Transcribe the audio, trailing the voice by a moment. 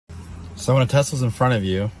So when a Tesla's in front of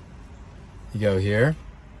you, you go here.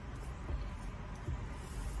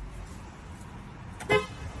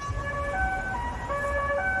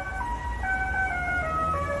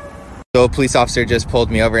 So a police officer just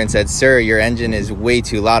pulled me over and said, "Sir, your engine is way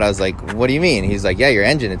too loud." I was like, "What do you mean?" He's like, "Yeah, your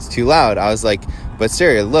engine, it's too loud." I was like, "But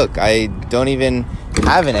sir, look, I don't even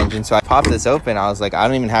have an engine." So I popped this open. I was like, "I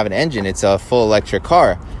don't even have an engine. It's a full electric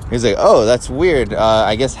car." He's like, "Oh, that's weird.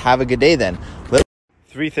 I guess have a good day then."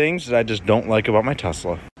 3 things that I just don't like about my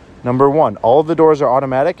Tesla. Number 1, all of the doors are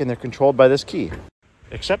automatic and they're controlled by this key.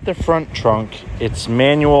 Except the front trunk, it's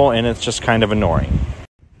manual and it's just kind of annoying.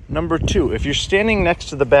 Number 2, if you're standing next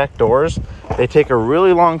to the back doors, they take a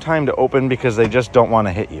really long time to open because they just don't want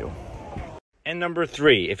to hit you. And number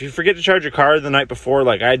 3, if you forget to charge your car the night before,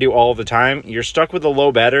 like I do all the time, you're stuck with a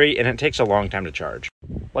low battery and it takes a long time to charge.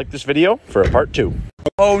 Like this video for a part 2.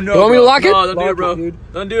 Oh no! You want me to lock it? No, don't do it, bro.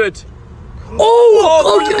 Don't do it.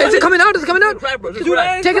 Oh, is it coming out? Is it coming out?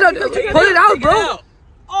 Take it out. Put it out, bro.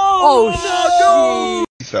 Oh,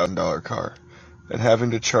 $1,000 car and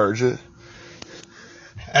having to charge it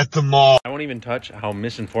at the mall. I won't even touch how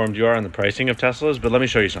misinformed you are on the pricing of Teslas, but let me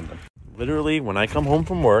show you something. Literally, when I come home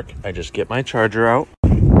from work, I just get my charger out,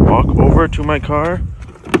 walk over to my car,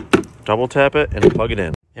 double tap it, and plug it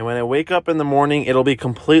in. And when I wake up in the morning, it'll be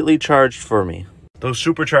completely charged for me. Those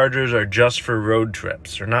superchargers are just for road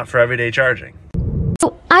trips. They're not for everyday charging.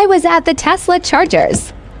 I was at the Tesla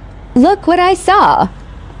chargers. Look what I saw.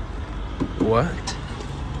 what?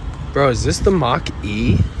 Bro, is this the Mach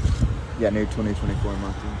E? Yeah, new 2024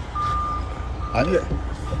 Mach-E.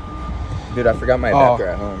 Dude, I forgot my adapter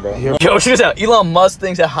at home, bro. Yo, check this out. Elon Musk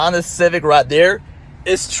thinks that Honda Civic right there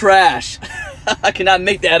is trash. I cannot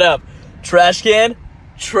make that up. Trash can?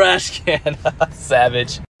 Trash can.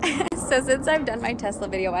 Savage. So since I've done my Tesla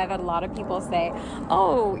video, I've had a lot of people say,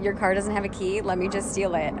 "Oh, your car doesn't have a key, let me just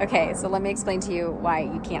steal it." Okay, so let me explain to you why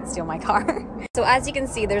you can't steal my car. So as you can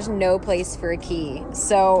see, there's no place for a key.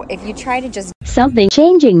 So if you try to just... Something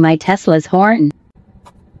changing my Tesla's horn.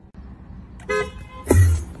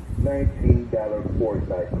 $19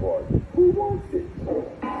 Fortnite card. Who wants it?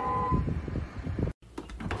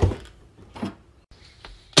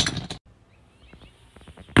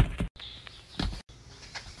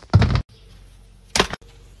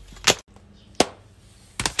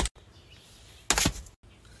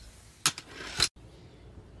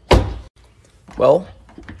 Well,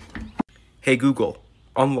 hey Google,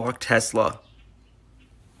 unlock Tesla.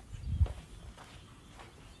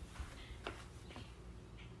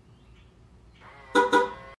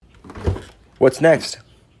 What's next?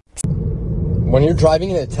 When you're driving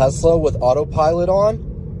in a Tesla with autopilot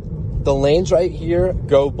on, the lanes right here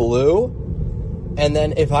go blue. And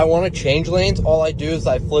then if I want to change lanes, all I do is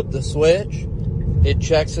I flip the switch. It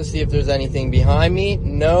checks to see if there's anything behind me.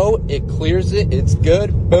 No, it clears it. It's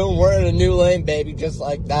good. Boom, we're in a new lane, baby. Just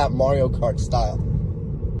like that, Mario Kart style.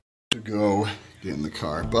 To go get in the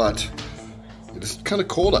car, but it is kind of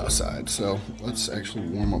cold outside, so let's actually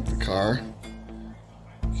warm up the car.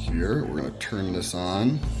 Here, we're going to turn this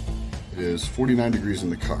on. It is 49 degrees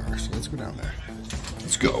in the car, so let's go down there.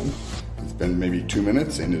 Let's go. It's been maybe 2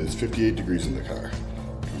 minutes, and it is 58 degrees in the car.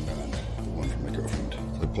 Turned on the one from my girlfriend.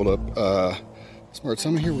 So I pulled up Smart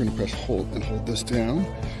Summit here. We're gonna press hold and hold this down,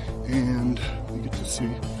 and we get to see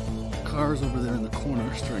cars over there in the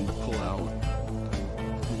corner starting to pull out.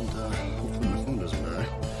 And hopefully my phone doesn't die.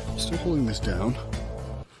 I'm still holding this down.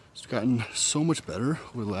 It's gotten so much better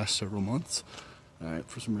over the last several months. Alright,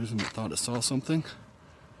 for some reason I thought I saw something,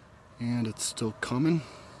 and it's still coming.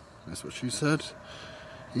 That's what she said.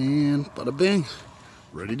 And bada bing,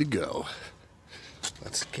 ready to go.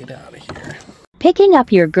 Let's get out of here. Picking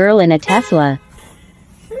up your girl in a Tesla.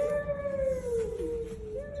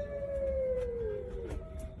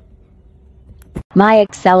 My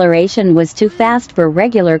acceleration was too fast for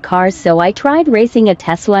regular cars, so I tried racing a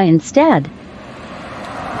Tesla instead.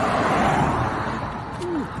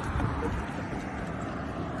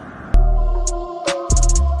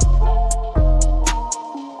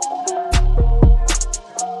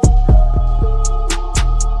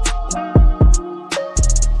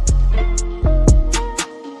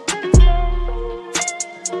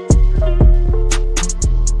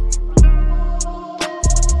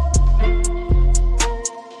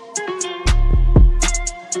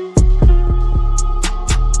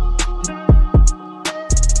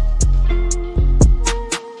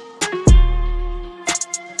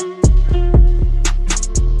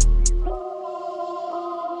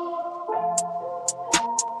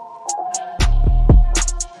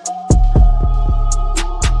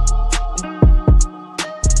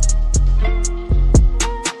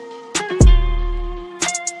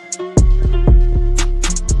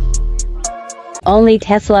 Only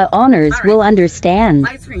Tesla owners All right. will understand.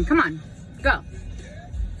 Light screen, come on. Go.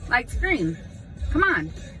 Light screen. Come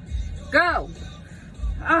on. Go.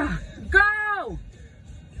 Go.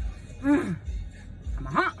 Come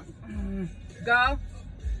on. Go.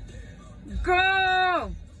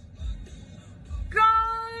 Go.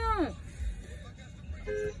 Go.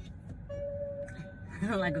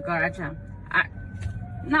 Like a gotcha.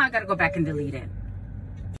 Now I gotta go back and delete it.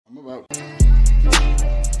 I'm about.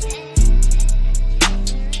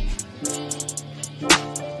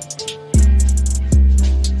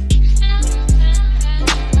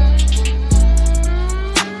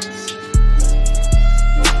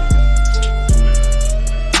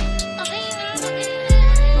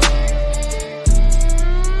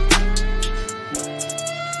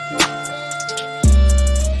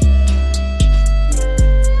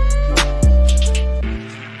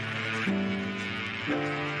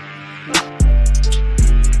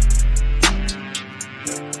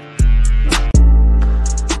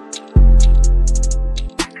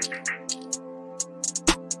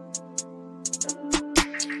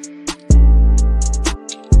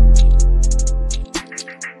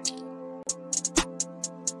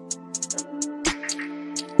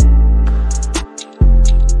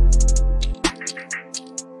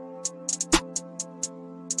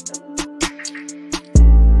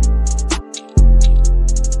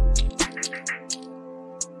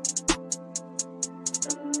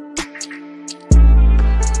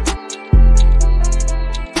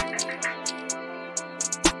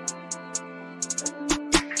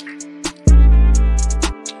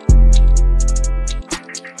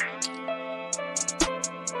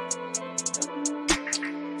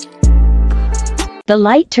 The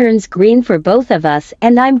light turns green for both of us,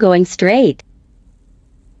 and I'm going straight.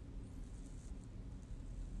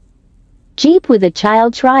 Jeep with a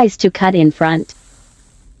child tries to cut in front.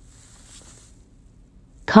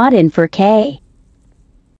 Caught in for K.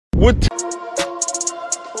 What?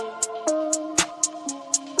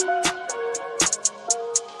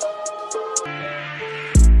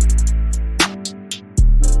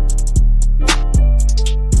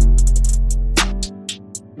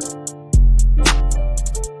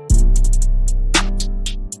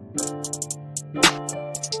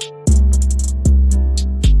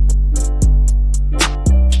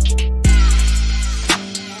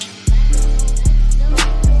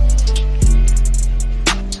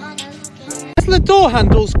 The door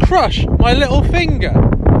handles crush my little finger.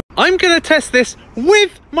 I'm gonna test this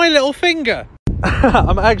with my little finger.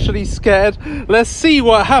 I'm actually scared. Let's see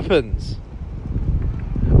what happens.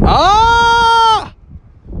 Ah!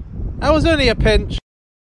 That was only a pinch.